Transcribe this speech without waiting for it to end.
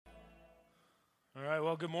All right,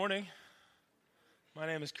 well, good morning. My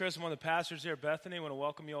name is Chris. I'm one of the pastors here at Bethany. I want to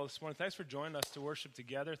welcome you all this morning. Thanks for joining us to worship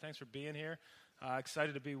together. Thanks for being here.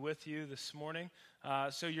 Excited to be with you this morning.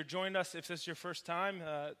 So you're joining us. If this is your first time,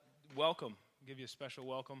 welcome. I'll give you a special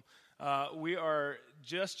welcome. We are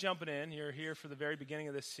just jumping in. You're here for the very beginning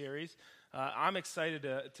of this series. I'm excited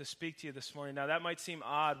to speak to you this morning. Now, that might seem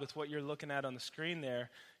odd with what you're looking at on the screen there,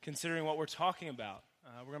 considering what we're talking about.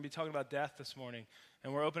 We're going to be talking about death this morning,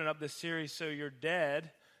 and we're opening up this series, So You're Dead,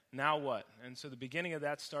 Now What? And so the beginning of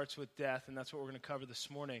that starts with death, and that's what we're going to cover this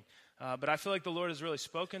morning. But I feel like the Lord has really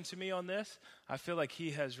spoken to me on this. I feel like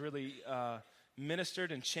He has really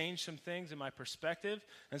ministered and changed some things in my perspective.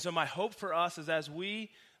 And so my hope for us is as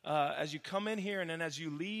you come in here and then as you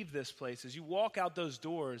leave this place, as you walk out those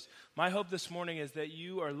doors, my hope this morning is that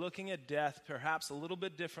you are looking at death perhaps a little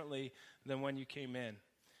bit differently than when you came in.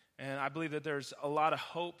 And I believe that there's a lot of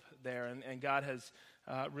hope there, and God has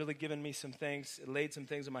really given me some things, laid some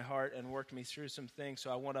things in my heart, and worked me through some things.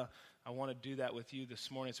 So I want to do that with you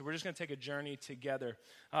this morning. So we're just going to take a journey together.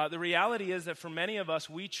 The reality is that for many of us,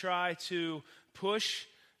 we try to push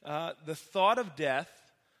the thought of death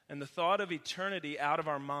and the thought of eternity out of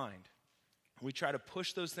our mind. We try to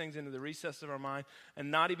push those things into the recess of our mind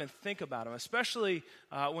and not even think about them, especially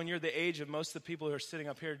when you're the age of most of the people who are sitting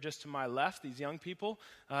up here just to my left, these young people.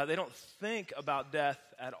 They don't think about death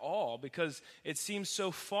at all because it seems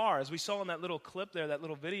so far. As we saw in that little clip there, that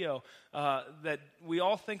little video, that we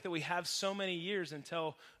all think that we have so many years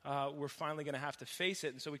until we're finally going to have to face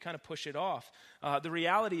it, and so we kind of push it off. The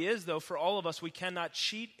reality is, though, for all of us, we cannot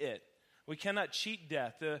cheat it. We cannot cheat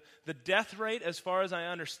death. The death rate, as far as I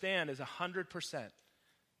understand, is 100%.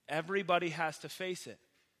 Everybody has to face it.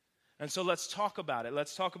 And so let's talk about it.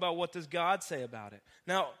 Let's talk about what does God say about it.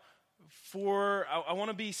 Now, I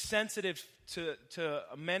want to be sensitive to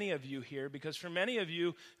many of you here, because for many of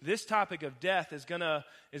you, this topic of death is gonna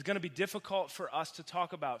be difficult for us to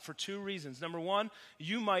talk about for two reasons. Number one,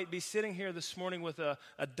 you might be sitting here this morning with a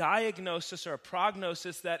diagnosis or a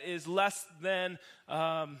prognosis that is less than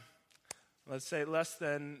let's say less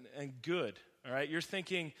than good, all right? You're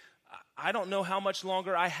thinking, I don't know how much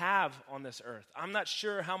longer I have on this earth. I'm not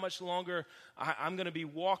sure how much longer I'm going to be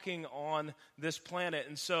walking on this planet.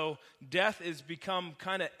 And so death has become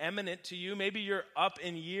kind of imminent to you. Maybe you're up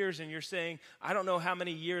in years and you're saying, I don't know how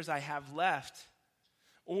many years I have left.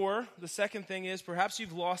 Or the second thing is perhaps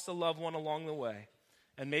you've lost a loved one along the way.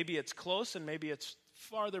 And maybe it's close and maybe it's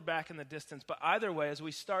farther back in the distance. But either way, as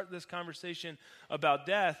we start this conversation about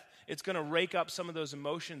death, it's going to rake up some of those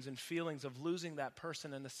emotions and feelings of losing that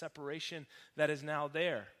person and the separation that is now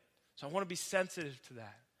there. So I want to be sensitive to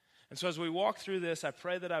that. And so as we walk through this, I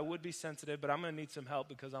pray that I would be sensitive, but I'm going to need some help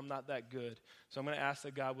because I'm not that good. So I'm going to ask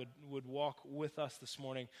that God would walk with us this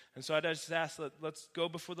morning. And so I just ask that let's go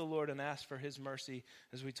before the Lord and ask for His mercy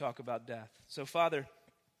as we talk about death. So Father,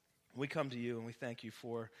 we come to you and we thank you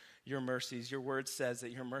for your mercies. Your word says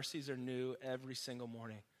that your mercies are new every single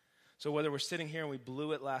morning. So whether we're sitting here and we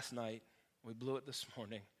blew it last night, we blew it this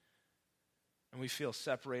morning, and we feel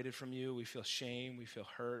separated from you, we feel shame, we feel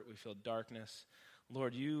hurt, we feel darkness,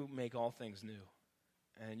 Lord, you make all things new,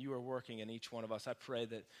 and you are working in each one of us. I pray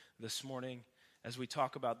that this morning, as we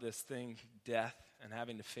talk about this thing, death, and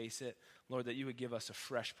having to face it, Lord, that you would give us a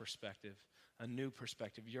fresh perspective, a new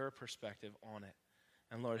perspective, your perspective on it.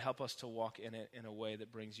 And Lord, help us to walk in it in a way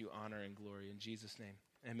that brings you honor and glory. In Jesus' name,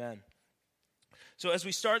 amen. So as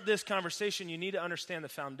we start this conversation, you need to understand the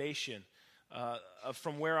foundation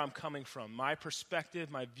from where I'm coming from, my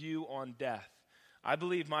perspective, my view on death. I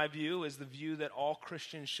believe my view is the view that all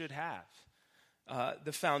Christians should have.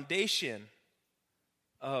 The foundation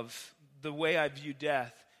of the way I view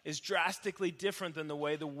death is drastically different than the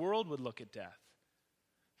way the world would look at death,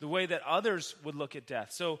 the way that others would look at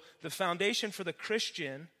death. So the foundation for the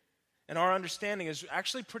Christian and our understanding is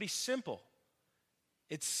actually pretty simple.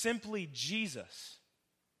 It's simply Jesus.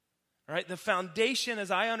 All right? The foundation,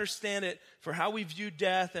 as I understand it, for how we view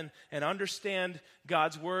death and understand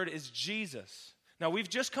God's word is Jesus. Now, we've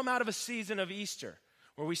just come out of a season of Easter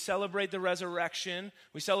where we celebrate the resurrection.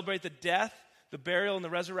 We celebrate the death, the burial, and the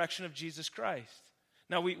resurrection of Jesus Christ.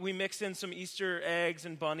 Now, we mix in some Easter eggs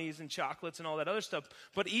and bunnies and chocolates and all that other stuff,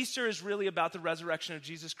 but Easter is really about the resurrection of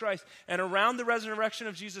Jesus Christ. And around the resurrection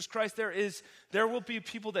of Jesus Christ, there will be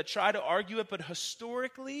people that try to argue it, but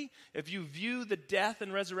historically, if you view the death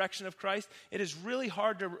and resurrection of Christ, it is really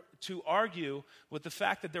hard to argue with the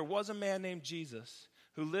fact that there was a man named Jesus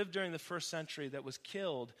who lived during the first century that was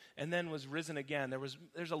killed and then was risen again.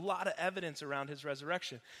 There's a lot of evidence around his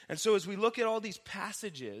resurrection. And so as we look at all these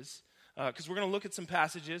passages because we're going to look at some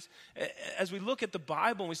passages. As we look at the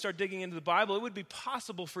Bible and we start digging into the Bible, it would be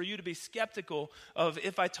possible for you to be skeptical of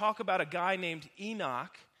if I talk about a guy named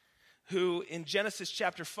Enoch, who in Genesis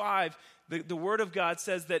chapter 5, the Word of God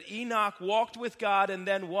says that Enoch walked with God and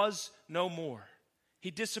then was no more.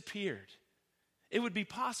 He disappeared. It would be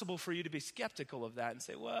possible for you to be skeptical of that and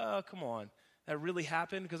say, well, come on, that really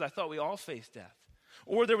happened? Because I thought we all faced death.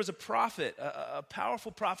 Or there was a prophet, a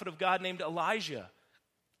powerful prophet of God named Elijah.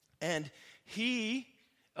 And he,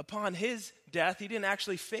 upon his death, he didn't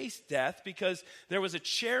actually face death because there was a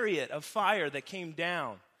chariot of fire that came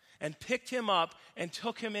down and picked him up and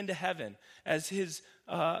took him into heaven as his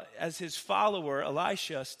follower,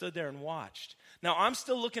 Elisha, stood there and watched. Now, I'm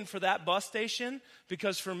still looking for that bus station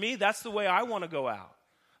because for me, that's the way I want to go out.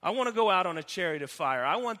 I want to go out on a chariot of fire.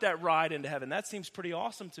 I want that ride into heaven. That seems pretty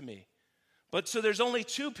awesome to me. But so there's only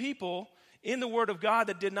two people in the Word of God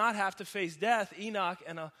that did not have to face death, Enoch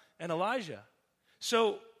and Elijah.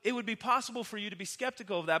 So it would be possible for you to be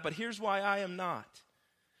skeptical of that, but here's why I am not.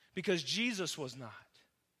 Because Jesus was not.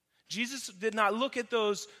 Jesus did not look at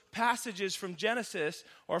those passages from Genesis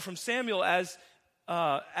or from Samuel as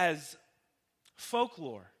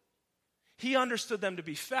folklore. He understood them to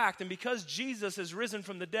be fact, and because Jesus is risen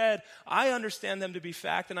from the dead, I understand them to be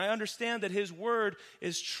fact, and I understand that his word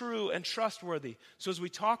is true and trustworthy. So as we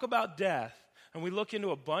talk about death, and we look into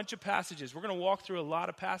a bunch of passages, we're going to walk through a lot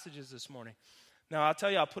of passages this morning. Now, I'll tell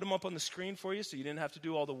you, I'll put them up on the screen for you so you didn't have to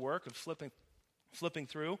do all the work of flipping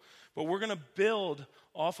through, but we're going to build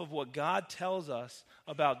off of what God tells us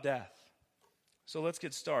about death. So let's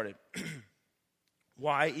get started.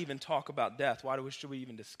 Why even talk about death? Should we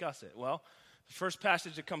even discuss it? Well, the first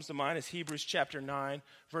passage that comes to mind is Hebrews chapter 9,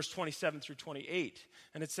 verse 27 through 28.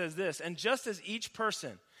 And it says this, and just as each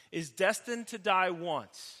person is destined to die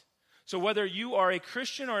once, so whether you are a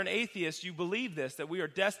Christian or an atheist, you believe this, that we are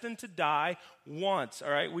destined to die once, all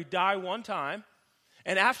right? We die one time.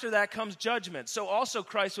 And after that comes judgment. So also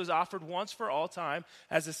Christ was offered once for all time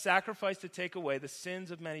as a sacrifice to take away the sins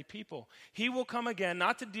of many people. He will come again,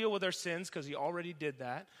 not to deal with our sins, because he already did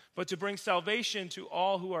that, but to bring salvation to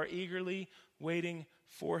all who are eagerly waiting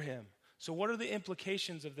for him. So what are the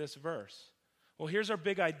implications of this verse? Well, here's our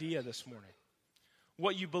big idea this morning.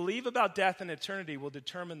 What you believe about death and eternity will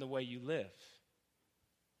determine the way you live.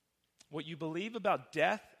 What you believe about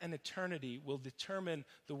death and eternity will determine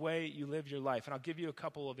the way you live your life. And I'll give you a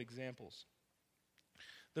couple of examples.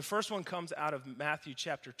 The first one comes out of Matthew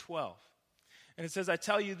chapter 12. And it says, I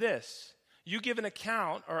tell you this, you give an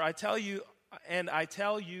account, or I tell you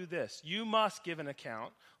this, you must give an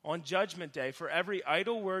account on judgment day for every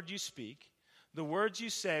idle word you speak. The words you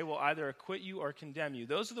say will either acquit you or condemn you.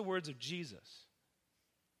 Those are the words of Jesus.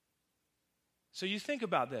 So you think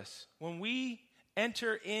about this. When we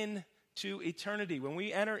enter into eternity, when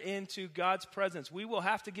we enter into God's presence, we will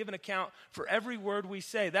have to give an account for every word we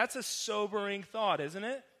say. That's a sobering thought, isn't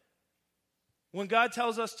it? When God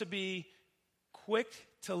tells us to be quick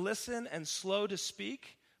to listen and slow to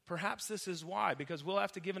speak, perhaps this is why, because we'll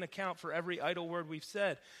have to give an account for every idle word we've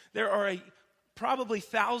said. There are probably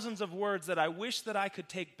thousands of words that I wish that I could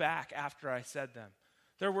take back after I said them.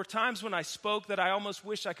 There were times when I spoke that I almost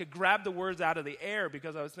wish I could grab the words out of the air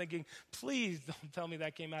because I was thinking, please don't tell me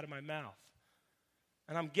that came out of my mouth.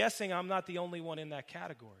 And I'm guessing I'm not the only one in that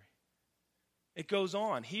category. It goes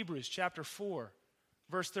on, Hebrews chapter 4,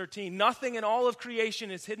 verse 13. Nothing in all of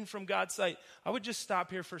creation is hidden from God's sight. I would just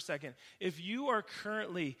stop here for a second. If you are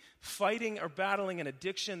currently fighting or battling an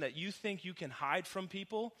addiction that you think you can hide from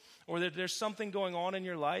people, or that there's something going on in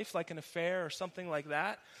your life, like an affair or something like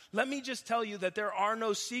that, let me just tell you that there are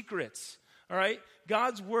no secrets, all right?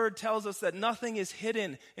 God's word tells us that nothing is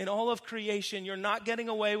hidden in all of creation. You're not getting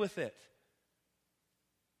away with it.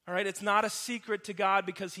 All right, it's not a secret to God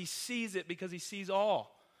because he sees it, because he sees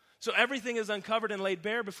all. So everything is uncovered and laid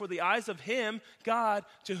bare before the eyes of him, God,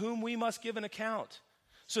 to whom we must give an account.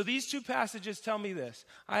 So these two passages tell me this.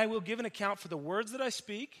 I will give an account for the words that I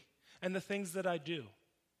speak and the things that I do,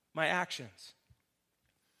 my actions.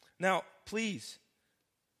 Now, please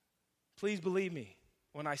believe me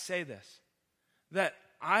when I say this, that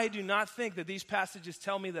I do not think that these passages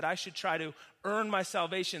tell me that I should try to earn my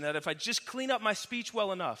salvation, that if I just clean up my speech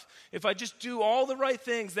well enough, if I just do all the right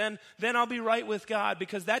things, then I'll be right with God,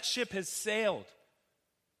 because that ship has sailed.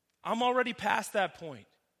 I'm already past that point.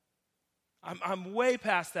 I'm way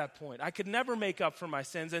past that point. I could never make up for my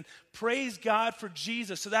sins, and praise God for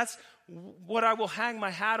Jesus. So that's what I will hang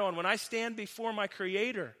my hat on when I stand before my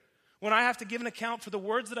Creator. When I have to give an account for the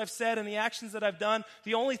words that I've said and the actions that I've done,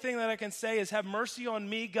 the only thing that I can say is, have mercy on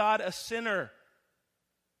me, God, a sinner.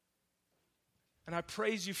 And I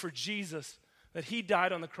praise you for Jesus, that he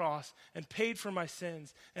died on the cross and paid for my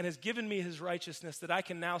sins and has given me his righteousness, that I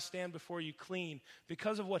can now stand before you clean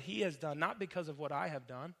because of what he has done, not because of what I have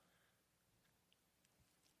done.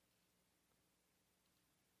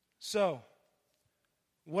 So,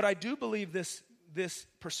 what I do believe this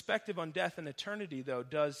perspective on death and eternity, though,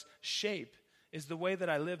 does shape is the way that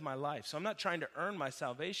I live my life. So I'm not trying to earn my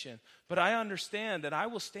salvation, but I understand that I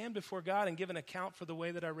will stand before God and give an account for the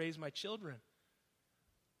way that I raise my children.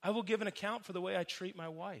 I will give an account for the way I treat my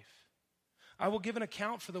wife. I will give an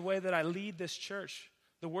account for the way that I lead this church.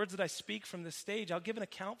 The words that I speak from this stage, I'll give an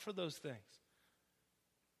account for those things.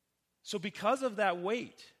 So because of that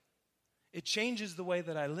weight, it changes the way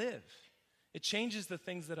that I live. It changes the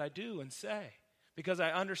things that I do and say. Because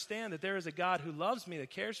I understand that there is a God who loves me, that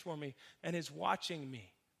cares for me, and is watching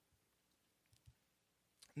me.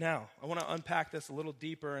 Now, I want to unpack this a little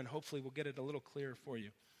deeper, and hopefully we'll get it a little clearer for you.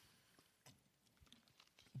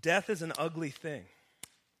 Death is an ugly thing.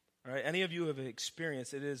 All right? Any of you have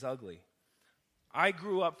experienced it is ugly.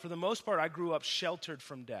 For the most part, I grew up sheltered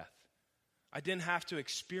from death. I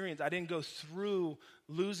didn't go through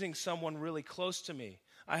losing someone really close to me.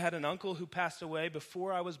 I had an uncle who passed away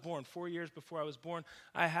before I was born, 4 years before I was born.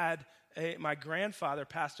 My grandfather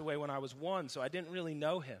passed away when I was 1, so I didn't really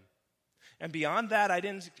know him. And beyond that, I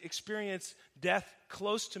didn't experience death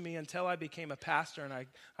close to me until I became a pastor, and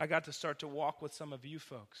I got to start to walk with some of you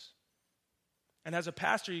folks. And as a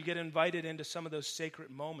pastor, you get invited into some of those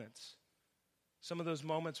sacred moments, some of those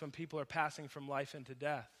moments when people are passing from life into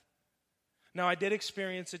death. Now, I did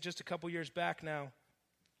experience it just a couple years back now,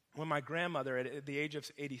 when my grandmother, at the age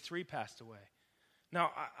of 83, passed away.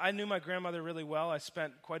 Now, I knew my grandmother really well. I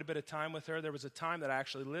spent quite a bit of time with her. There was a time that I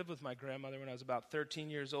actually lived with my grandmother when I was about 13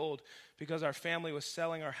 years old because our family was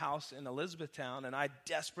selling our house in Elizabethtown, and I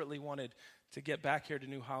desperately wanted to get back here to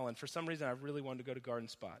New Holland. For some reason, I really wanted to go to Garden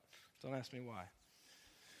Spot. Don't ask me why.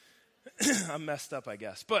 I'm messed up, I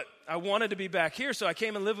guess. But I wanted to be back here, so I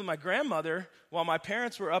came and lived with my grandmother while my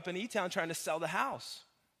parents were up in E-Town trying to sell the house.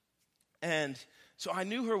 And so I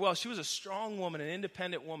knew her well. She was a strong woman, an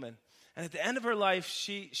independent woman. And at the end of her life,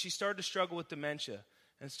 she started to struggle with dementia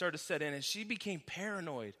and started to set in. And she became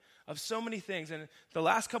paranoid of so many things. And the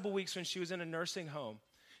last couple weeks when she was in a nursing home,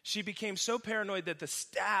 she became so paranoid that the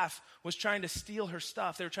staff was trying to steal her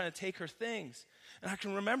stuff. They were trying to take her things. And I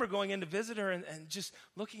can remember going in to visit her and just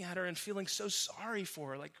looking at her and feeling so sorry for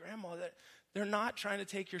her. Like, Grandma, they're not trying to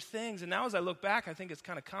take your things. And now as I look back, I think it's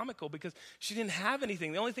kind of comical because she didn't have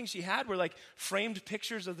anything. The only thing she had were like framed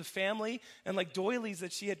pictures of the family and like doilies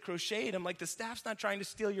that she had crocheted. I'm like, the staff's not trying to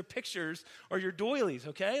steal your pictures or your doilies,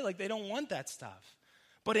 okay? Like, they don't want that stuff.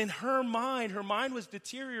 But in her mind was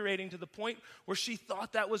deteriorating to the point where she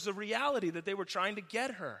thought that was the reality, that they were trying to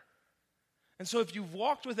get her. And so if you've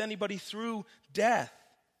walked with anybody through death,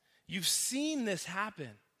 you've seen this happen.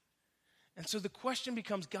 And so the question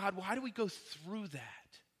becomes, God, why do we go through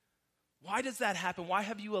that? Why does that happen? Why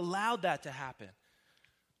have you allowed that to happen?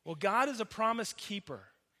 Well, God is a promise keeper.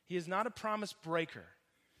 He is not a promise breaker.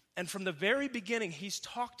 And from the very beginning, he's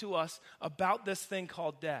talked to us about this thing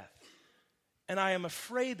called death. And I am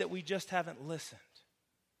afraid that we just haven't listened.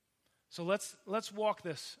 So let's walk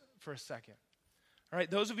this for a second. All right,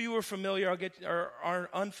 those of you who are familiar, are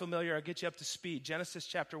unfamiliar, I'll get you up to speed. Genesis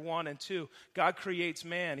chapter 1 and 2, God creates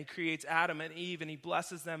man. He creates Adam and Eve, and he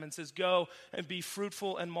blesses them and says, go and be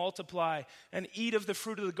fruitful and multiply and eat of the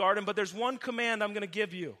fruit of the garden. But there's one command I'm going to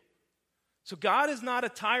give you. So God is not a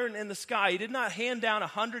tyrant in the sky. He did not hand down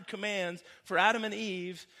 100 commands for Adam and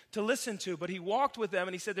Eve to listen to, but he walked with them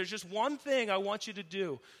and he said, there's just one thing I want you to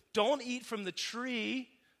do. Don't eat from the tree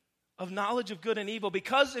of knowledge of good and evil,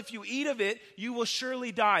 because if you eat of it, you will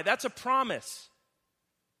surely die. That's a promise.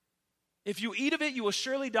 If you eat of it, you will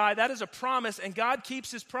surely die. That is a promise, and God keeps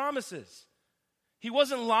his promises. He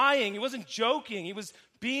wasn't lying. He wasn't joking. He was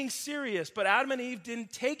being serious. But Adam and Eve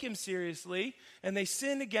didn't take him seriously, and they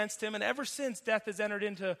sinned against him. And ever since, death has entered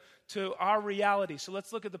into our reality. So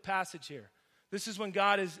let's look at the passage here. This is when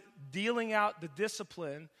God is dealing out the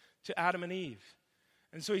discipline to Adam and Eve.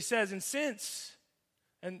 And so he says,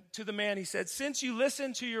 and to the man he said, since you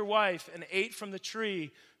listened to your wife and ate from the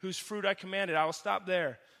tree whose fruit I commanded, I will stop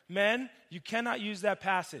there. Men, you cannot use that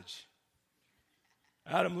passage.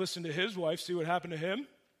 Adam listened to his wife, see what happened to him?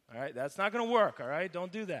 All right, that's not going to work, all right?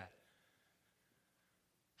 Don't do that.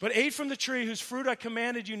 But ate from the tree whose fruit I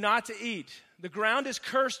commanded you not to eat. The ground is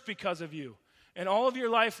cursed because of you. And all of your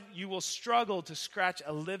life you will struggle to scratch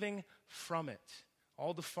a living from it.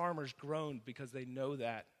 All the farmers groaned because they know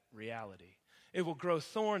that reality. It will grow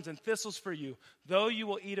thorns and thistles for you, though you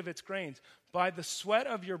will eat of its grains. By the sweat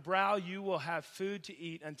of your brow you will have food to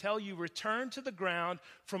eat until you return to the ground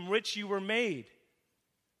from which you were made.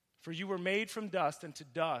 For you were made from dust, and to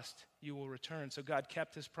dust you will return. So God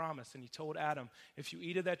kept his promise, and he told Adam, if you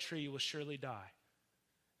eat of that tree, you will surely die.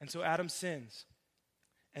 And so Adam sins,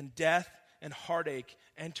 and death and heartache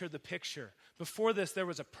enter the picture. Before this, there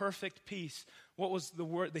was a perfect peace. What was the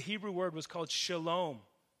word? The Hebrew word was called shalom.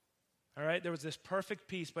 All right, there was this perfect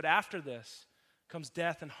peace, but after this comes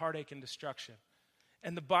death and heartache and destruction.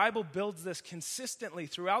 And the Bible builds this consistently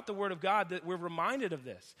throughout the Word of God that we're reminded of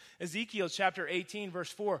this. Ezekiel chapter 18, verse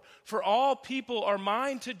 4, for all people are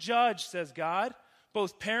mine to judge, says God,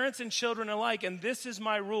 both parents and children alike, and this is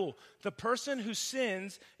my rule. The person who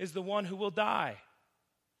sins is the one who will die.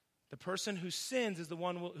 The person who sins is the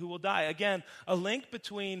one who will die. Again, a link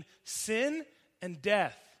between sin and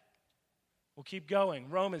death. We'll keep going.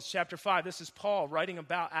 Romans chapter 5, this is Paul writing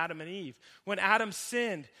about Adam and Eve. When Adam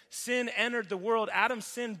sinned, sin entered the world. Adam's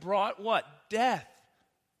sin brought what? Death.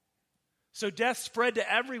 So death spread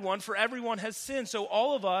to everyone, for everyone has sinned. So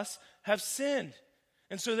all of us have sinned.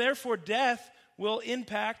 And so therefore death will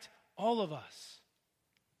impact all of us.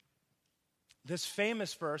 This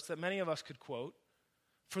famous verse that many of us could quote,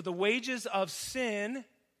 for the wages of sin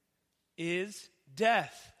is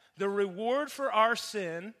death. The reward for our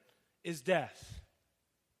sin is death.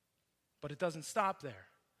 But it doesn't stop there.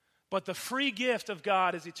 But the free gift of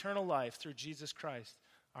God is eternal life through Jesus Christ,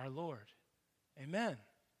 our Lord. Amen.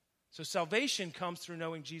 So salvation comes through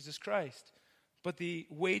knowing Jesus Christ. But the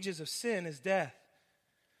wages of sin is death.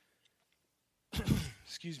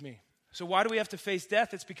 Excuse me. So why do we have to face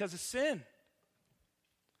death? It's because of sin.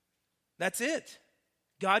 That's it.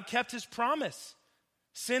 God kept his promise.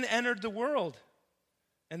 Sin entered the world.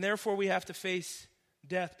 And therefore we have to face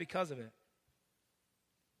death because of it.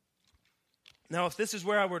 Now, if this is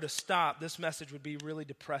where I were to stop, this message would be really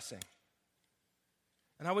depressing.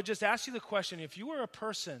 And I would just ask you the question, if you were a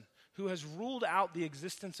person who has ruled out the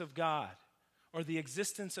existence of God or the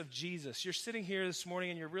existence of Jesus, you're sitting here this morning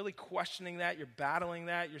and you're really questioning that, you're battling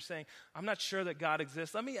that, you're saying, I'm not sure that God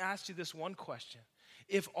exists. Let me ask you this one question.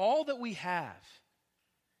 If all that we have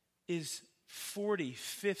is 40,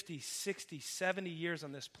 50, 60, 70 years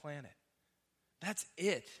on this planet, that's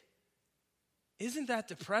it. Isn't that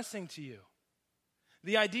depressing to you?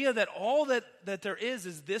 The idea that all that there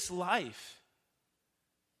is this life.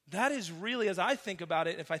 That is really, as I think about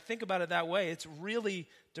it, if I think about it that way, it's really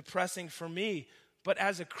depressing for me. But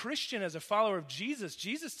as a Christian, as a follower of Jesus,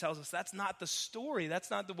 Jesus tells us that's not the story. That's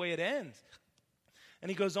not the way it ends. And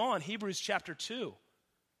he goes on, Hebrews chapter 2,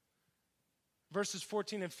 verses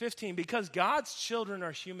 14 and 15, because God's children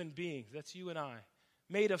are human beings, that's you and I,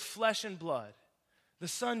 made of flesh and blood. The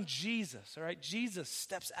Son Jesus, all right? Jesus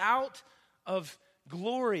steps out of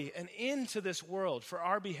glory and into this world for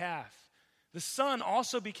our behalf. The Son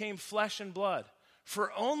also became flesh and blood,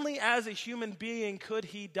 for only as a human being could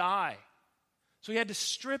he die. So he had to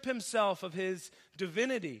strip himself of his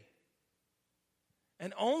divinity.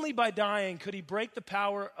 And only by dying could he break the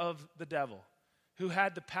power of the devil, who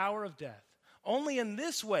had the power of death. Only in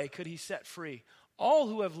this way could he set free all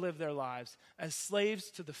who have lived their lives as slaves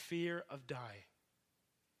to the fear of dying.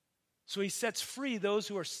 So he sets free those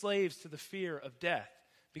who are slaves to the fear of death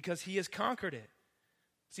because he has conquered it.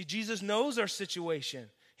 See, Jesus knows our situation.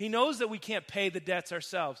 He knows that we can't pay the debts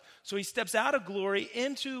ourselves. So he steps out of glory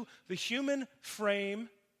into the human frame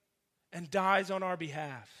and dies on our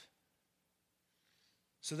behalf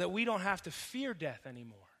so that we don't have to fear death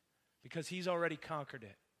anymore because he's already conquered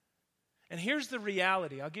it. And here's the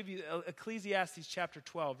reality. I'll give you Ecclesiastes chapter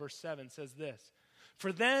 12, verse 7 says this.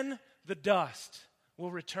 For then the dust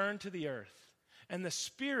will return to the earth, and the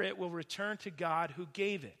spirit will return to God who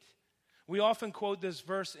gave it. We often quote this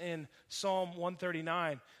verse in Psalm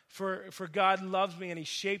 139, for God loves me and he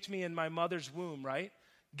shaped me in my mother's womb, right?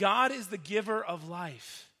 God is the giver of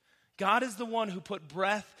life. God is the one who put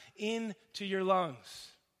breath into your lungs.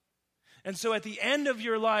 And so at the end of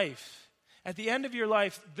your life,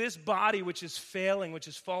 this body which is failing, which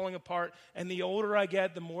is falling apart, and the older I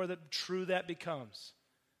get, the more that true that becomes.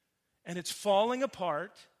 And it's falling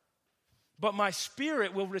apart, but my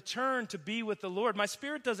spirit will return to be with the Lord. My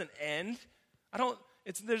spirit doesn't end.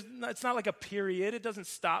 It's not like a period. It doesn't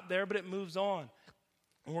stop there, but it moves on.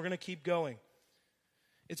 And we're going to keep going.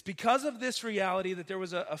 It's because of this reality that there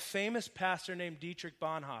was a famous pastor named Dietrich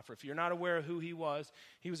Bonhoeffer. If you're not aware of who he was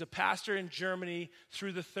a pastor in Germany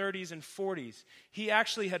through the 30s and 40s. He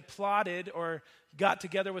actually had plotted or got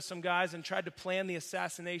together with some guys and tried to plan the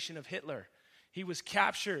assassination of Hitler. He was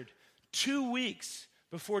captured 2 weeks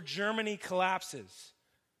before Germany collapses.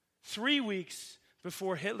 3 weeks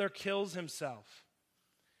before Hitler kills himself,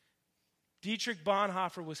 Dietrich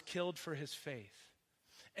Bonhoeffer was killed for his faith.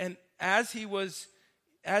 And as he was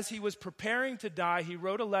preparing to die, he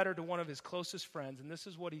wrote a letter to one of his closest friends, and this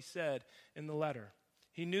is what he said in the letter.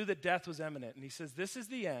 He knew that death was imminent, and he says, "This is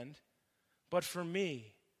the end, but for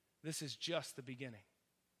me, this is just the beginning."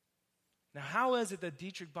 Now, how is it that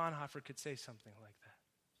Dietrich Bonhoeffer could say something like that?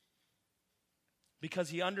 Because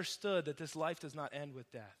he understood that this life does not end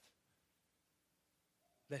with death.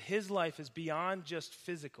 That his life is beyond just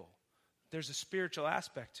physical. There's a spiritual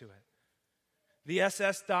aspect to it. The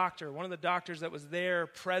SS doctor, one of the doctors that was there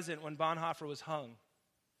present when Bonhoeffer was hung,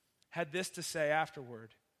 had this to say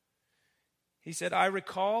afterward. He said, "I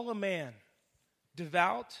recall a man,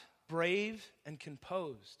 devout, brave, and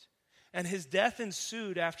composed, and his death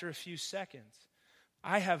ensued after a few seconds.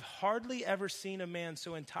 I have hardly ever seen a man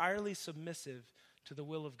so entirely submissive to the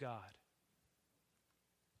will of God."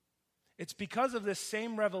 It's because of this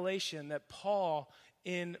same revelation that Paul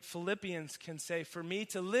in Philippians can say, "For me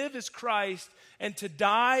to live is Christ and to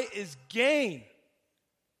die is gain."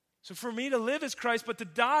 So for me to live is Christ, but to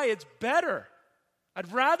die, it's better.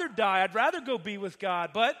 I'd rather die. I'd rather go be with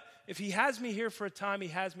God. But if he has me here for a time, he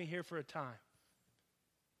has me here for a time.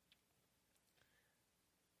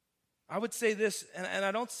 I would say this, and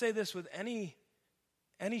I don't say this with any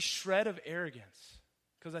shred of arrogance,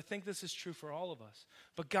 because I think this is true for all of us.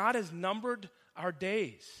 But God has numbered our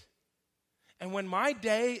days. And when my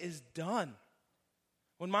day is done,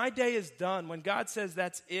 when God says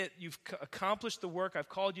that's it, you've accomplished the work I've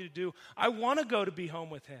called you to do, I want to go to be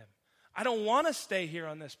home with him. I don't want to stay here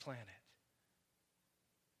on this planet.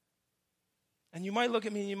 And you might look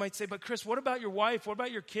at me and you might say, "But Chris, what about your wife? What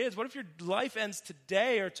about your kids? What if your life ends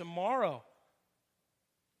today or tomorrow?"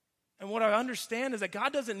 And what I understand is that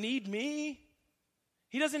God doesn't need me.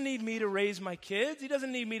 He doesn't need me to raise my kids. He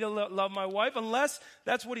doesn't need me to love my wife unless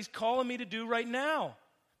that's what he's calling me to do right now.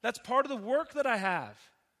 That's part of the work that I have.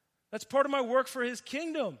 That's part of my work for his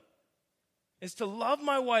kingdom, is to love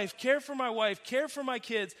my wife, care for my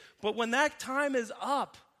kids. But when that time is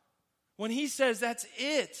up, when he says that's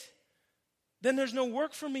it, then there's no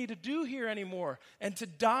work for me to do here anymore. And to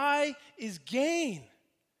die is gain.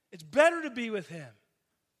 It's better to be with him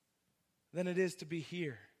than it is to be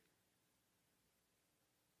here.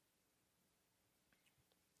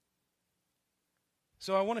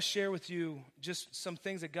 So I want to share with you just some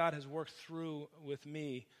things that God has worked through with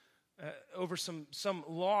me over some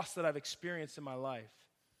loss that I've experienced in my life.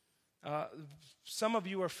 Some of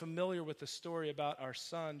you are familiar with the story about our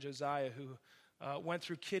son, Josiah, who went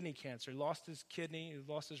through kidney cancer. He lost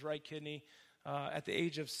his right kidney at the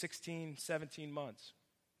age of 16, 17 months.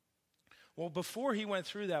 Well, before he went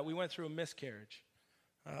through that, we went through a miscarriage.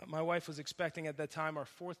 My wife was expecting at that time our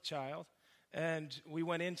 4th child. And we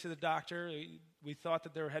went into the doctor. We thought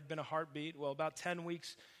that there had been a heartbeat. Well, about 10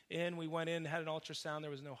 weeks in, we went in, had an ultrasound.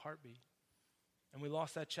 There was no heartbeat. And we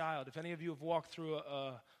lost that child. If any of you have walked through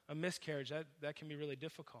a miscarriage, that can be really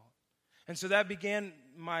difficult. And so that began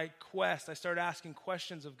my quest. I started asking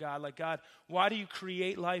questions of God, like, "God, why do you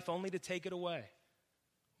create life only to take it away?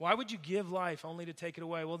 Why would you give life only to take it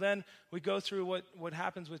away?" Well, then we go through what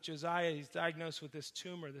happens with Josiah. He's diagnosed with this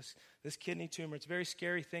tumor, this kidney tumor. It's a very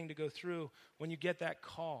scary thing to go through when you get that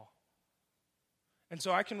call. And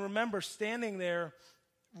so I can remember standing there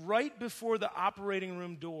right before the operating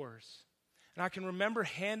room doors. And I can remember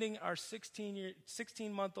handing our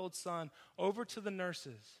 16-month-old son over to the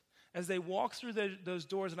nurses as they walk through those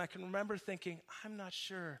doors. And I can remember thinking, I'm not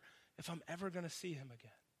sure if I'm ever going to see him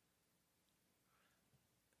again.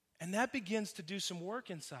 And that begins to do some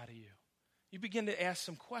work inside of you. You begin to ask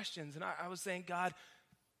some questions. And I was saying, "God,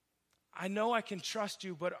 I know I can trust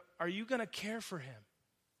you, but are you going to care for him?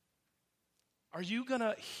 Are you going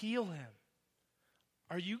to heal him?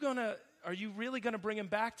 Are you really going to bring him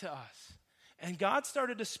back to us?" And God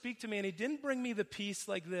started to speak to me, and he didn't bring me the peace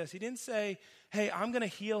like this. He didn't say, "Hey, I'm going to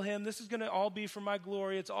heal him. This is going to all be for my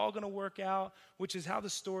glory. It's all going to work out," which is how the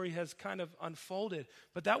story has kind of unfolded.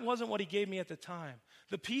 But that wasn't what he gave me at the time.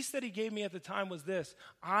 The peace that he gave me at the time was this: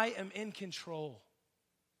 I am in control.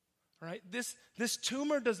 Right? This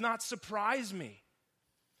tumor does not surprise me.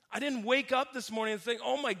 I didn't wake up this morning and think,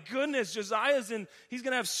 "Oh my goodness, he's going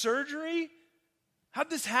to have surgery? How'd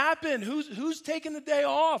this happen? Who's taking the day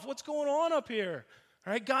off? What's going on up here?"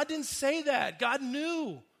 All right? God didn't say that. God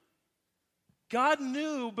knew. God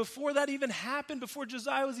knew before that even happened, before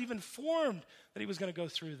Josiah was even formed, that he was going to go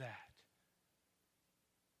through that.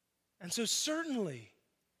 And so certainly,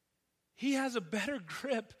 he has a better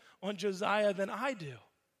grip on Josiah than I do.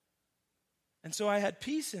 And so I had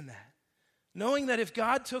peace in that. knowing that if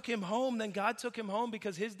God took him home, then God took him home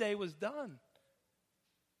because his day was done.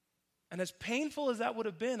 And as painful as that would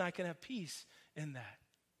have been, I can have peace in that.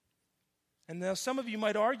 And now some of you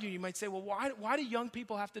might argue, you might say, well, why do young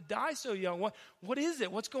people have to die so young? What is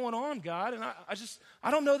it? What's going on, God? And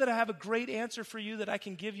I don't know that I have a great answer for you that I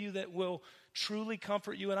can give you that will truly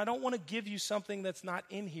comfort you. And I don't want to give you something that's not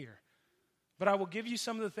in here. But I will give you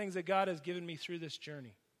some of the things that God has given me through this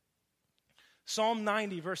journey. Psalm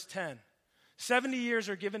 90, verse 10. 70 years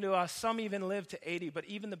are given to us, some even live to 80, but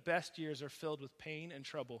even the best years are filled with pain and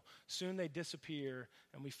trouble. Soon they disappear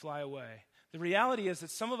and we fly away. The reality is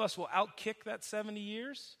that some of us will outkick that 70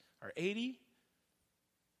 years or 80,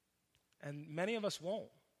 and many of us won't.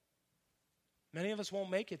 Many of us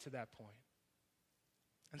won't make it to that point.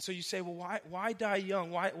 And so you say, well, why die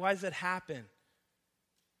young? Why does that happen?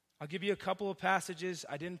 I'll give you a couple of passages.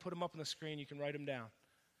 I didn't put them up on the screen. You can write them down.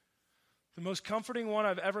 The most comforting one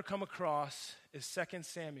I've ever come across is 2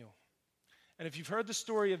 Samuel. And if you've heard the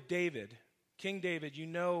story of David, King David, you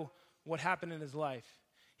know what happened in his life.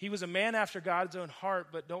 He was a man after God's own heart,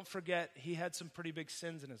 but don't forget, he had some pretty big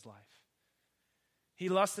sins in his life. He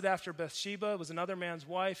lusted after Bathsheba, was another man's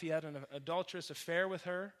wife. He had an adulterous affair with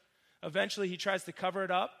her. Eventually, he tries to cover it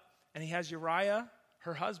up, and he has Uriah,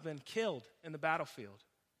 her husband, killed in the battlefield.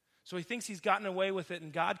 So he thinks he's gotten away with it,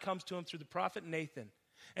 and God comes to him through the prophet Nathan.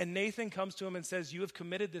 And Nathan comes to him and says, you have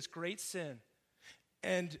committed this great sin.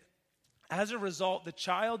 And as a result, the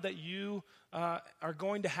child that you are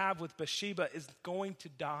going to have with Bathsheba is going to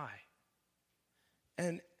die.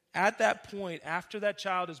 And at that point, after that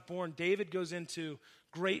child is born, David goes into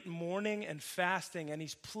great mourning and fasting, and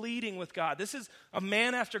he's pleading with God. This is a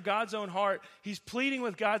man after God's own heart. He's pleading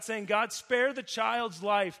with God, saying, God, spare the child's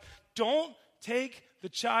life. Don't take the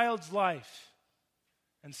child's life.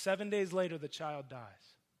 And 7 days later, the child dies.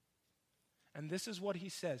 And this is what he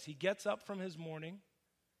says. He gets up from his mourning.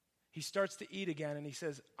 He starts to eat again, and he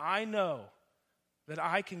says, I know that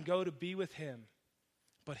I can go to be with him,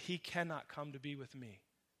 but he cannot come to be with me.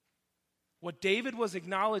 What David was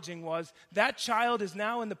acknowledging was, that child is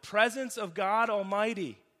now in the presence of God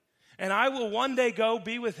Almighty, and I will one day go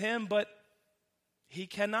be with him, but he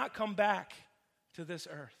cannot come back to this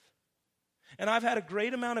earth. And I've had a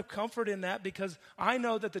great amount of comfort in that because I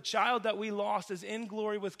know that the child that we lost is in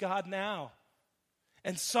glory with God now.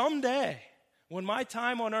 And someday, when my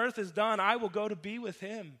time on earth is done, I will go to be with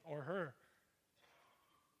him or her.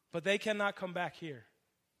 But they cannot come back here.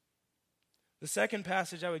 The second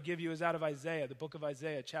passage I would give you is out of Isaiah, the book of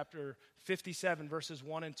Isaiah, chapter 57, verses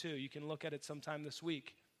 1 and 2. You can look at it sometime this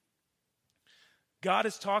week. God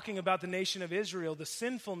is talking about the nation of Israel, the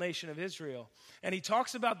sinful nation of Israel. And he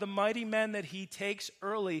talks about the mighty men that he takes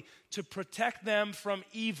early to protect them from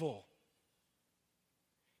evil.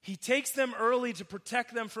 He takes them early to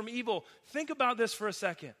protect them from evil. Think about this for a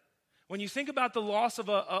second. When you think about the loss of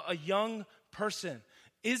a young person,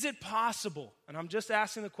 is it possible, and I'm just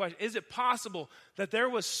asking the question, is it possible that there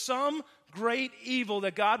was some great evil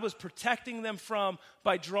that God was protecting them from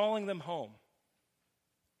by drawing them home?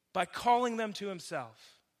 By calling them to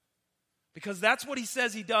himself? Because that's what he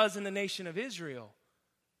says he does in the nation of Israel.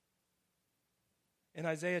 In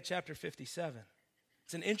Isaiah chapter 57.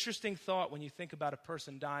 It's an interesting thought when you think about a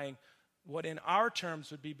person dying, what in our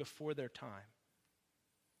terms would be before their time.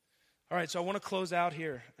 All right, so I want to close out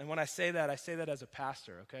here. And when I say that as a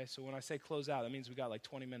pastor, okay? So when I say close out, that means we got like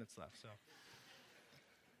 20 minutes left. So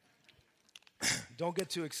don't get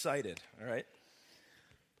too excited, all right?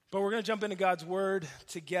 But we're going to jump into God's word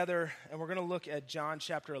together, and we're going to look at John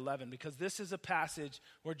chapter 11, because this is a passage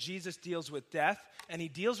where Jesus deals with death, and he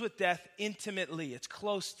deals with death intimately. It's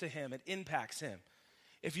close to him. It impacts him.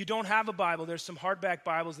 If you don't have a Bible, there's some hardback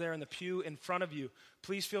Bibles there in the pew in front of you.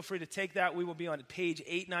 Please feel free to take that. We will be on page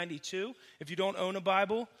 892. If you don't own a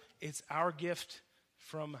Bible, it's our gift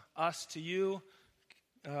from us to you.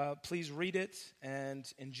 Please read it and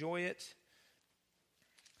enjoy it.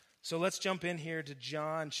 So let's jump in here to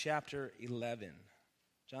John chapter 11.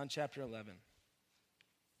 John chapter 11.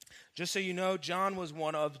 Just so you know, John was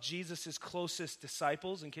one of Jesus' closest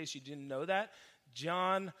disciples, in case you didn't know that.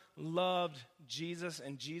 John loved Jesus,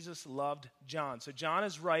 and Jesus loved John. So John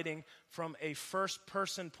is writing from a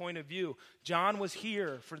first-person point of view. John was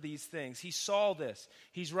here for these things. He saw this.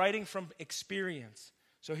 He's writing from experience.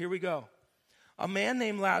 So here we go. A man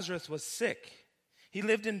named Lazarus was sick. He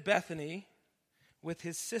lived in Bethany with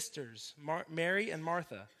his sisters, Mary and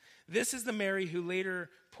Martha. This is the Mary who later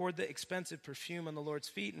poured the expensive perfume on the Lord's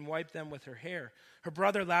feet and wiped them with her hair. Her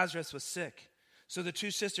brother Lazarus was sick. So the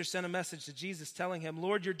two sisters sent a message to Jesus telling him,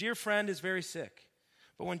 Lord, your dear friend is very sick.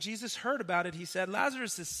 But when Jesus heard about it, he said,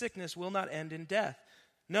 Lazarus' sickness will not end in death.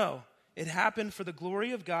 No, It happened for the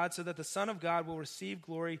glory of God, so that the Son of God will receive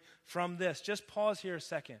glory from this. Just pause here a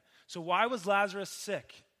second. So why was Lazarus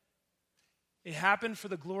sick? It happened for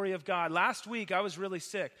the glory of God. Last week, I was really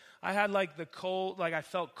sick. I had like the cold, like I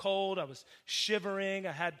felt cold. I was shivering.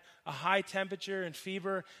 I had a high temperature and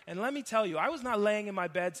fever. And let me tell you, I was not laying in my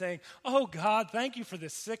bed saying, oh God, thank you for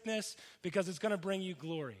this sickness because it's going to bring you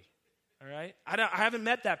glory. All right? I haven't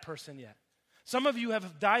met that person yet. Some of you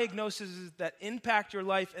have diagnoses that impact your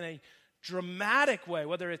life in a dramatic way,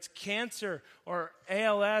 whether it's cancer or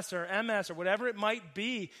ALS or MS or whatever it might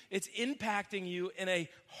be. It's impacting you in a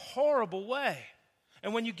horrible way.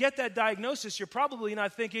 And when you get that diagnosis, you're probably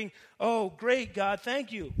not thinking, oh, great, God,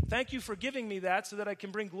 thank you. Thank you for giving me that so that I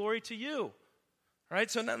can bring glory to you. All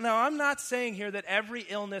right? So now I'm not saying here that every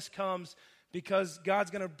illness comes because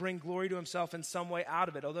God's going to bring glory to himself in some way out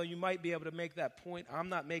of it, although you might be able to make that point. I'm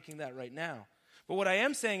not making that right now. But what I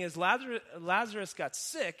am saying is Lazarus got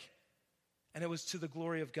sick, and it was to the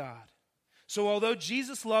glory of God. So although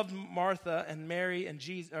Jesus loved Martha and Mary and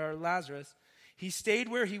Lazarus, he stayed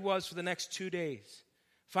where he was for the next 2 days.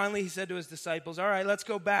 Finally, he said to his disciples, all right, let's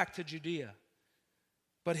go back to Judea.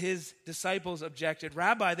 But his disciples objected.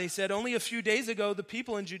 Rabbi, they said, only a few days ago, the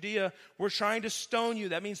people in Judea were trying to stone you.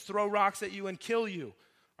 That means throw rocks at you and kill you.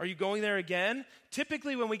 Are you going there again?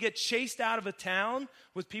 Typically, when we get chased out of a town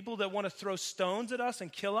with people that want to throw stones at us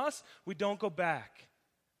and kill us, we don't go back.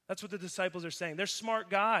 That's what the disciples are saying. They're smart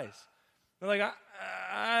guys. They're like,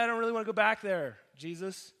 I don't really want to go back there,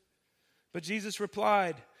 Jesus. But Jesus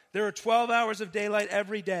replied, there are 12 hours of daylight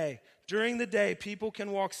every day. During the day, people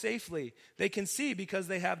can walk safely. They can see because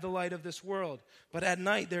they have the light of this world. But at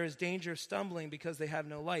night, there is danger of stumbling because they have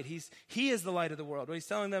no light. He is the light of the world. What he's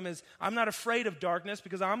telling them is, I'm not afraid of darkness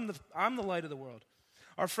because I'm the light of the world.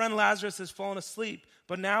 Our friend Lazarus has fallen asleep,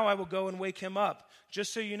 but now I will go and wake him up.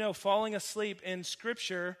 Just so you know, falling asleep in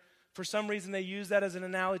Scripture, for some reason they use that as an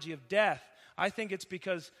analogy of death. I think it's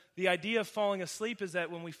because the idea of falling asleep is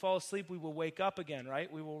that when we fall asleep, we will wake up again,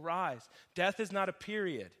 right? We will rise. Death is not a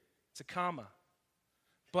period. It's a comma.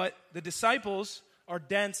 But the disciples are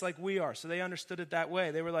dense like we are, so they understood it that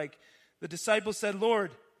way. They were like, the disciples said,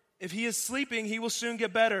 Lord, if he is sleeping, he will soon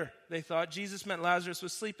get better. They thought Jesus meant Lazarus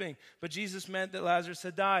was sleeping, but Jesus meant that Lazarus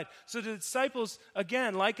had died. So the disciples,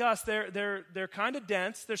 again, like us, they're kind of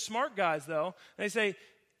dense. They're smart guys, though. And they say,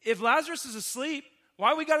 if Lazarus is asleep,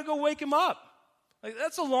 why we got to go wake him up? Like,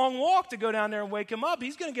 that's a long walk to go down there and wake him up.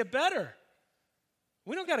 He's going to get better.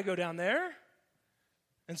 We don't got to go down there.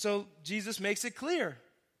 And so Jesus makes it clear.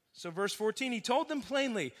 So verse 14, he told them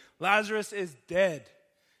plainly, Lazarus is dead.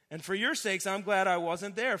 And for your sakes, I'm glad I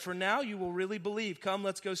wasn't there, for now you will really believe. Come,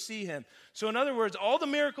 let's go see him. So in other words, all the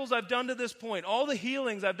miracles I've done to this point, all the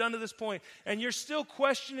healings I've done to this point, and you're still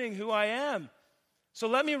questioning who I am. So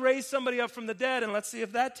let me raise somebody up from the dead, and let's see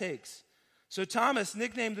if that takes. So Thomas,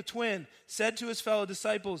 nicknamed the twin, said to his fellow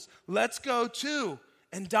disciples, let's go too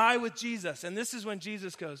and die with Jesus. And this is when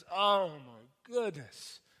Jesus goes, oh my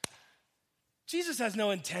goodness. Jesus has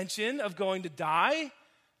no intention of going to die.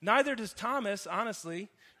 Neither does Thomas, honestly.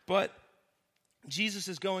 But Jesus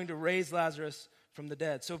is going to raise Lazarus from the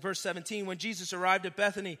dead. So verse 17, when Jesus arrived at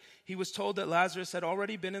Bethany, he was told that Lazarus had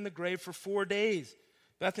already been in the grave for 4 days.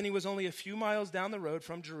 Bethany was only a few miles down the road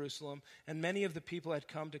from Jerusalem, and many of the people had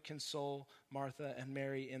come to console Martha and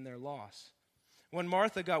Mary in their loss. When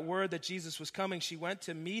Martha got word that Jesus was coming, she went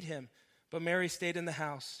to meet him, but Mary stayed in the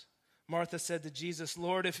house. Martha said to Jesus,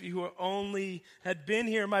 Lord, if you only had been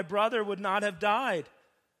here, my brother would not have died.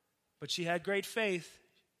 But she had great faith.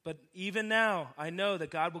 But even now, I know that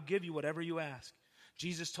God will give you whatever you ask.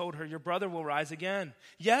 Jesus told her, your brother will rise again.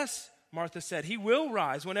 Yes, Martha said, he will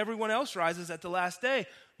rise when everyone else rises at the last day.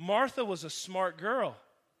 Martha was a smart girl.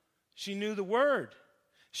 She knew the word.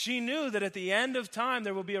 She knew that at the end of time,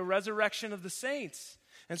 there will be a resurrection of the saints.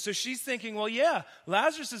 And so she's thinking, well, yeah,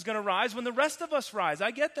 Lazarus is going to rise when the rest of us rise. I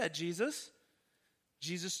get that, Jesus.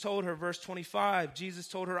 Jesus told her, verse 25, Jesus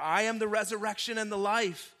told her, I am the resurrection and the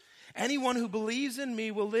life. Anyone who believes in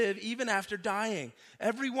me will live even after dying.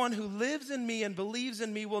 Everyone who lives in me and believes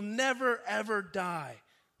in me will never, ever die.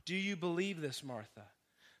 Do you believe this, Martha?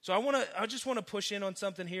 So I just want to push in on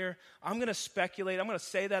something here. I'm going to speculate. I'm going to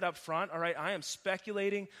say that up front, all right? I am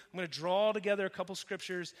speculating. I'm going to draw together a couple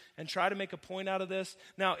scriptures and try to make a point out of this.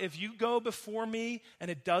 Now, if you go before me and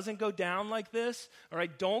it doesn't go down like this, all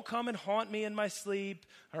right, don't come and haunt me in my sleep,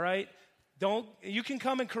 all right? You can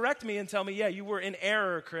come and correct me and tell me, yeah, you were in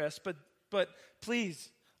error, Chris, but please,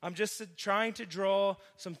 I'm just trying to draw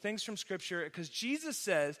some things from Scripture because Jesus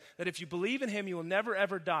says that if you believe in him, you will never,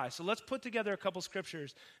 ever die. So let's put together a couple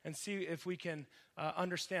scriptures and see if we can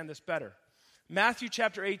understand this better. Matthew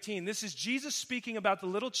chapter 18. This is Jesus speaking about the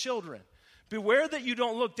little children. Beware that you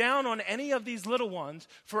don't look down on any of these little ones,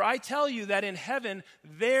 for I tell you that in heaven,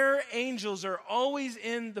 their angels are always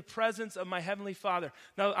in the presence of my heavenly Father.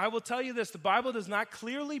 Now, I will tell you this, the Bible does not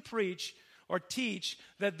clearly preach or teach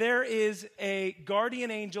that there is a guardian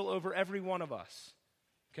angel over every one of us,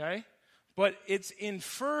 okay? But it's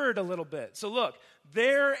inferred a little bit. So look,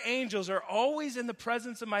 their angels are always in the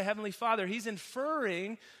presence of my heavenly Father. He's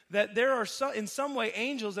inferring that there are in some way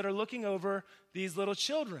angels that are looking over these little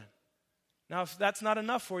children. Now, if that's not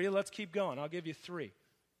enough for you, let's keep going. I'll give you 3.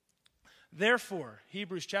 Therefore,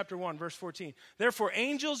 Hebrews chapter 1, verse 14. Therefore,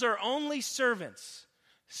 angels are only servants,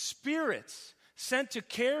 spirits sent to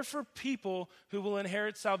care for people who will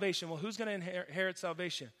inherit salvation. Well, who's going to inherit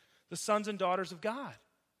salvation? The sons and daughters of God,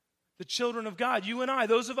 the children of God, you and I,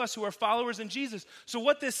 those of us who are followers in Jesus. So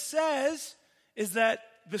what this says is that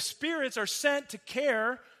the spirits are sent to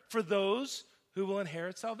care for those who will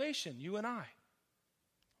inherit salvation, you and I.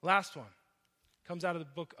 Last one. Comes out of the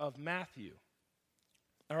book of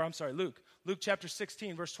Luke. Luke chapter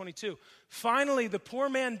 16, verse 22. Finally, the poor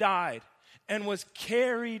man died and was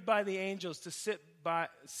carried by the angels to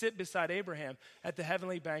sit beside Abraham at the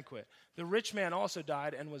heavenly banquet. The rich man also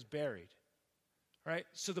died and was buried. Right?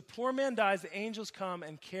 So the poor man dies, the angels come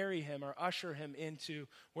and carry him or usher him into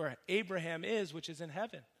where Abraham is, which is in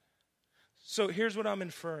heaven. So here's what I'm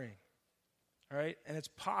inferring. All right, and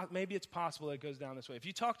maybe it's possible that it goes down this way. If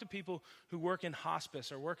you talk to people who work in hospice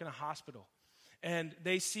or work in a hospital, and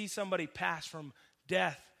they see somebody pass from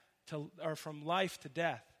from life to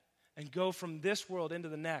death, and go from this world into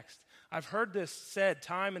the next, I've heard this said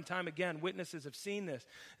time and time again. Witnesses have seen this,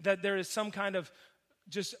 that there is some kind of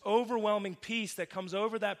just overwhelming peace that comes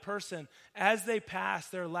over that person as they pass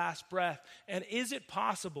their last breath. And is it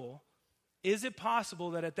possible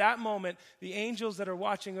that at that moment, the angels that are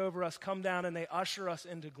watching over us come down and they usher us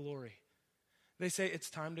into glory? They say, it's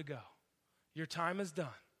time to go. Your time is done.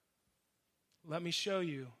 Let me show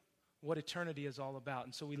you what eternity is all about.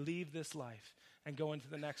 And so we leave this life and go into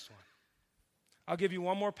the next one. I'll give you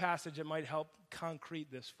one more passage that might help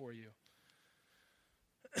concrete this for you.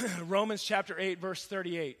 Romans chapter 8, verse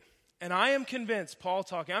 38. And I am convinced, Paul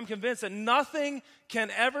talking, I'm convinced that nothing can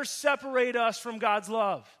ever separate us from God's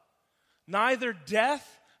love. Neither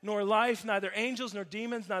death nor life, neither angels nor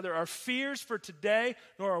demons, neither our fears for today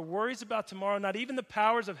nor our worries about tomorrow, not even the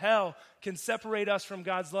powers of hell can separate us from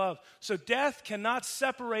God's love. So death cannot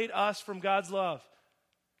separate us from God's love.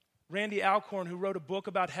 Randy Alcorn, who wrote a book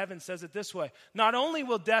about heaven, says it this way. Not only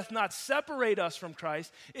will death not separate us from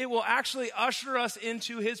Christ, it will actually usher us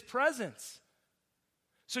into his presence.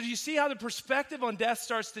 So do you see how the perspective on death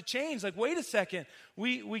starts to change? Like, wait a second,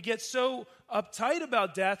 we get so uptight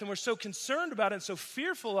about death and we're so concerned about it and so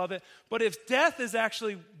fearful of it, but if death is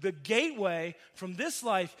actually the gateway from this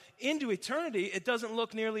life into eternity, it doesn't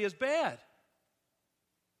look nearly as bad.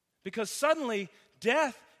 Because suddenly,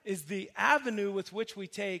 death is the avenue with which we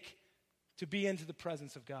take to be into the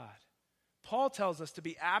presence of God. Paul tells us to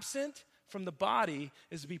be absent from the body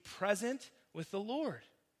is to be present with the Lord.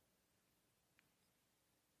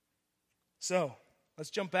 So, let's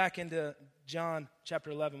jump back into John chapter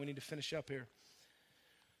 11. We need to finish up here.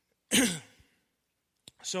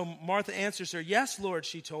 So Martha answers her, "Yes, Lord,"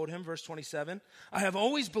 she told him, verse 27. "I have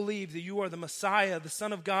always believed that you are the Messiah, the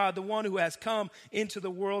Son of God, the one who has come into the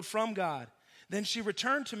world from God." Then she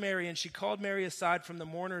returned to Mary, and she called Mary aside from the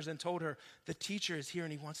mourners and told her, "The teacher is here,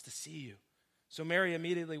 and he wants to see you." So Mary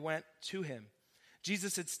immediately went to him.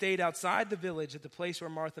 Jesus had stayed outside the village at the place where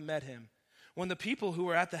Martha met him. When the people who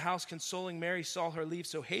were at the house consoling Mary saw her leave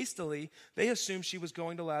so hastily, they assumed she was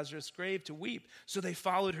going to Lazarus' grave to weep, so they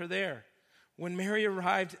followed her there. When Mary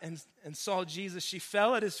arrived and saw Jesus, she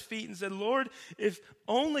fell at his feet and said, "Lord, if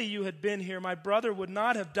only you had been here, my brother would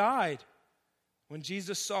not have died." When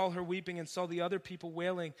Jesus saw her weeping and saw the other people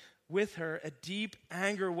wailing with her, a deep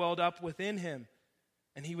anger welled up within him,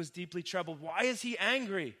 and he was deeply troubled. Why is he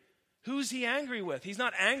angry? Who's he angry with? He's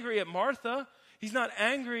not angry at Martha. He's not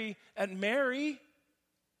angry at Mary.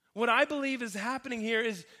 What I believe is happening here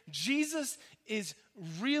is Jesus is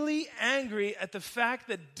really angry at the fact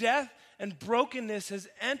that death and brokenness has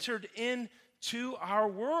entered into our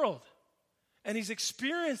world. And he's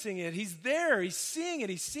experiencing it. He's there. He's seeing it.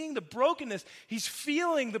 He's seeing the brokenness. He's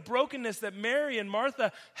feeling the brokenness that Mary and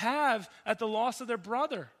Martha have at the loss of their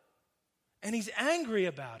brother. And he's angry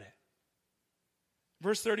about it.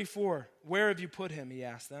 Verse 34, "Where have you put him?" he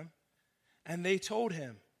asked them. And they told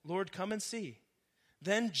him, "Lord, come and see."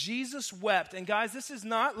 Then Jesus wept. And guys, this is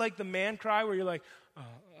not like the man cry where you're like,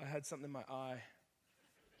 "Oh, I had something in my eye."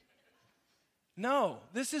 No,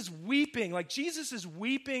 this is weeping. Like Jesus is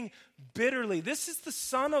weeping bitterly. This is the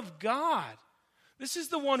Son of God. This is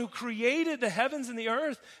the one who created the heavens and the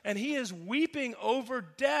earth, and he is weeping over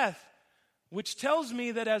death, which tells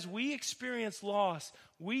me that as we experience loss,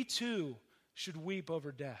 we too should weep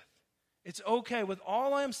over death. It's okay. With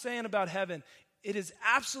all I'm saying about heaven, it is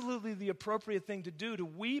absolutely the appropriate thing to do, to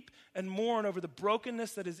weep and mourn over the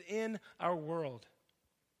brokenness that is in our world.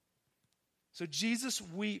 So Jesus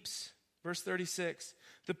weeps. Verse 36,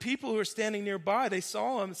 the people who are standing nearby, they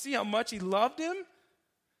saw him. See how much he loved him?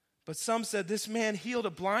 But some said, this man healed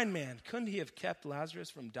a blind man. Couldn't he have kept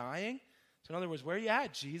Lazarus from dying? So in other words, where are you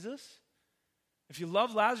at, Jesus? If you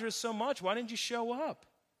love Lazarus so much, why didn't you show up?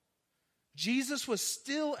 Jesus was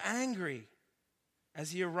still angry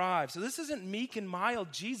as he arrived. So this isn't meek and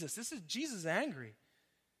mild Jesus. This is Jesus angry.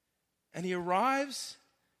 And he arrives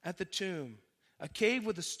at the tomb, a cave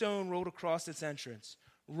with a stone rolled across its entrance.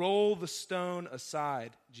 Roll the stone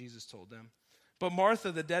aside, Jesus told them. But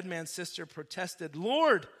Martha, the dead man's sister, protested,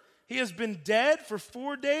 Lord, he has been dead for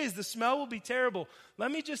 4 days. The smell will be terrible. Let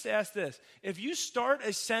me just ask this. If you start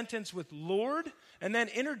a sentence with Lord and then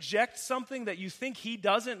interject something that you think he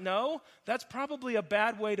doesn't know, that's probably a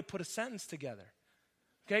bad way to put a sentence together.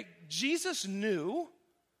 Okay? Jesus knew.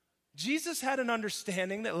 Jesus had an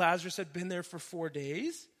understanding that Lazarus had been there for 4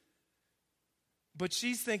 days. But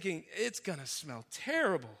she's thinking, it's going to smell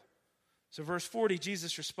terrible. So verse 40,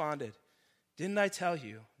 Jesus responded, didn't I tell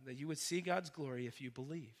you that you would see God's glory if you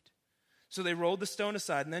believed? So they rolled the stone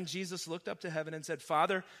aside, and then Jesus looked up to heaven and said,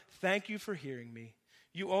 Father, thank you for hearing me.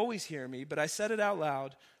 You always hear me, but I said it out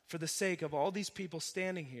loud for the sake of all these people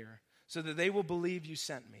standing here, so that they will believe you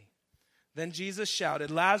sent me. Then Jesus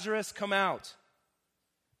shouted, Lazarus, come out.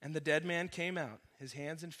 And the dead man came out, his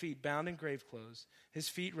hands and feet bound in grave clothes, his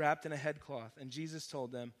feet wrapped in a headcloth. And Jesus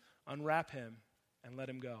told them, unwrap him and let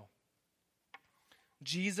him go.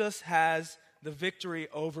 Jesus has the victory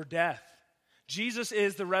over death. Jesus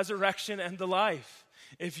is the resurrection and the life.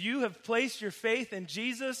 If you have placed your faith in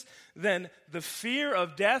Jesus, then the fear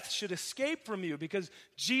of death should escape from you because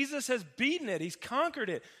Jesus has beaten it. He's conquered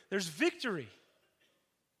it. There's victory.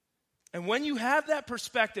 And when you have that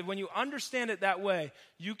perspective, when you understand it that way,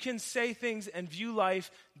 you can say things and view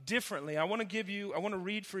life differently. I want to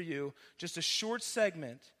read for you just a short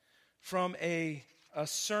segment from a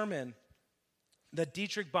sermon that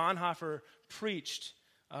Dietrich Bonhoeffer preached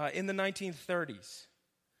in the 1930s.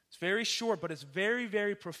 It's very short, but it's very,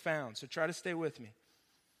 very profound, so try to stay with me.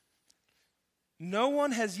 No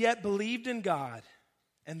one has yet believed in God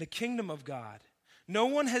and the kingdom of God. No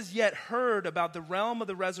one has yet heard about the realm of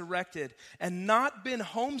the resurrected and not been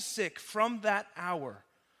homesick from that hour,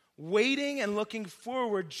 waiting and looking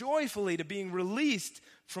forward joyfully to being released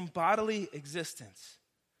from bodily existence.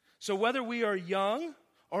 So whether we are young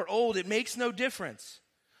or old, it makes no difference.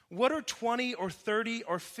 What are 20 or 30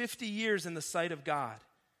 or 50 years in the sight of God?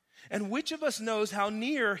 And which of us knows how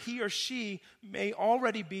near he or she may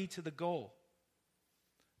already be to the goal?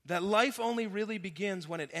 That life only really begins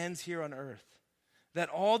when it ends here on earth. That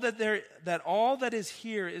all that is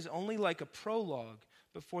here is only like a prologue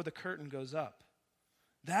before the curtain goes up.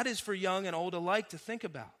 That is for young and old alike to think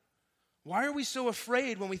about. Why are we so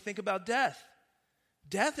afraid when we think about death?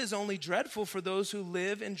 Death is only dreadful for those who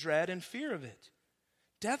live in dread and fear of it.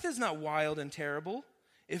 Death is not wild and terrible,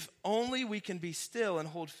 if only we can be still and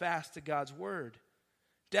hold fast to God's word.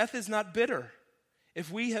 Death is not bitter, if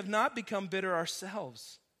we have not become bitter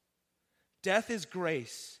ourselves. Death is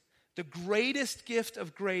grace. The greatest gift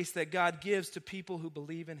of grace that God gives to people who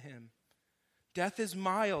believe in him. Death is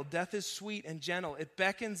mild, death is sweet and gentle. It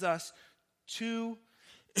beckons us to,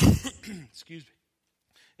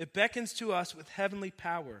 It beckons to us with heavenly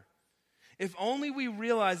power. If only we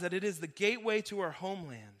realize that it is the gateway to our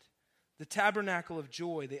homeland, the tabernacle of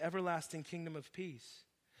joy, the everlasting kingdom of peace.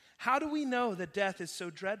 How do we know that death is so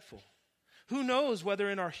dreadful? Who knows whether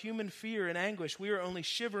in our human fear and anguish we are only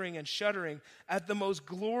shivering and shuddering at the most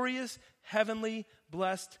glorious, heavenly,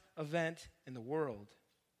 blessed event in the world.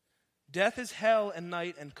 Death is hell and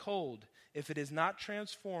night and cold if it is not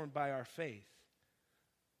transformed by our faith.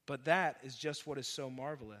 But that is just what is so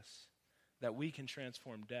marvelous, that we can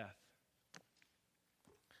transform death.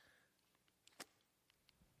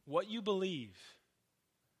 What you believe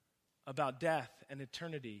about death and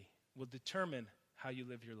eternity will determine how you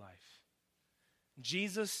live your life.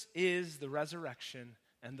 Jesus is the resurrection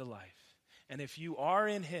and the life. And if you are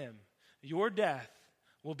in him, your death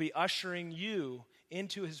will be ushering you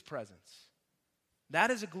into his presence.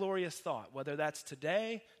 That is a glorious thought, whether that's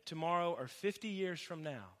today, tomorrow, or 50 years from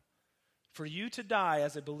now. For you to die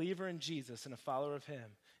as a believer in Jesus and a follower of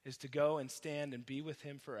him is to go and stand and be with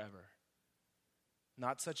him forever.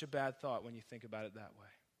 Not such a bad thought when you think about it that way.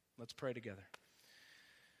 Let's pray together.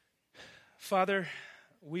 Father,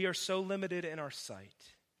 we are so limited in our sight.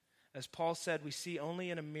 As Paul said, we see only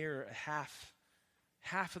in a mirror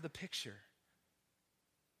half of the picture.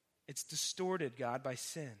 It's distorted, God, by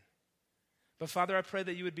sin. But Father, I pray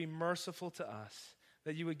that you would be merciful to us,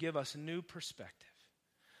 that you would give us new perspective.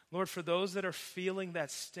 Lord, for those that are feeling that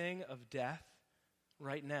sting of death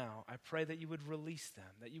right now, I pray that you would release them,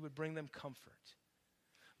 that you would bring them comfort.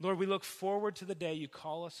 Lord, we look forward to the day you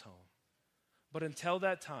call us home. But until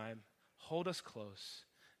that time, hold us close.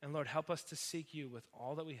 And Lord, help us to seek you with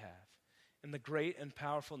all that we have. In the great and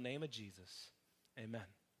powerful name of Jesus, amen.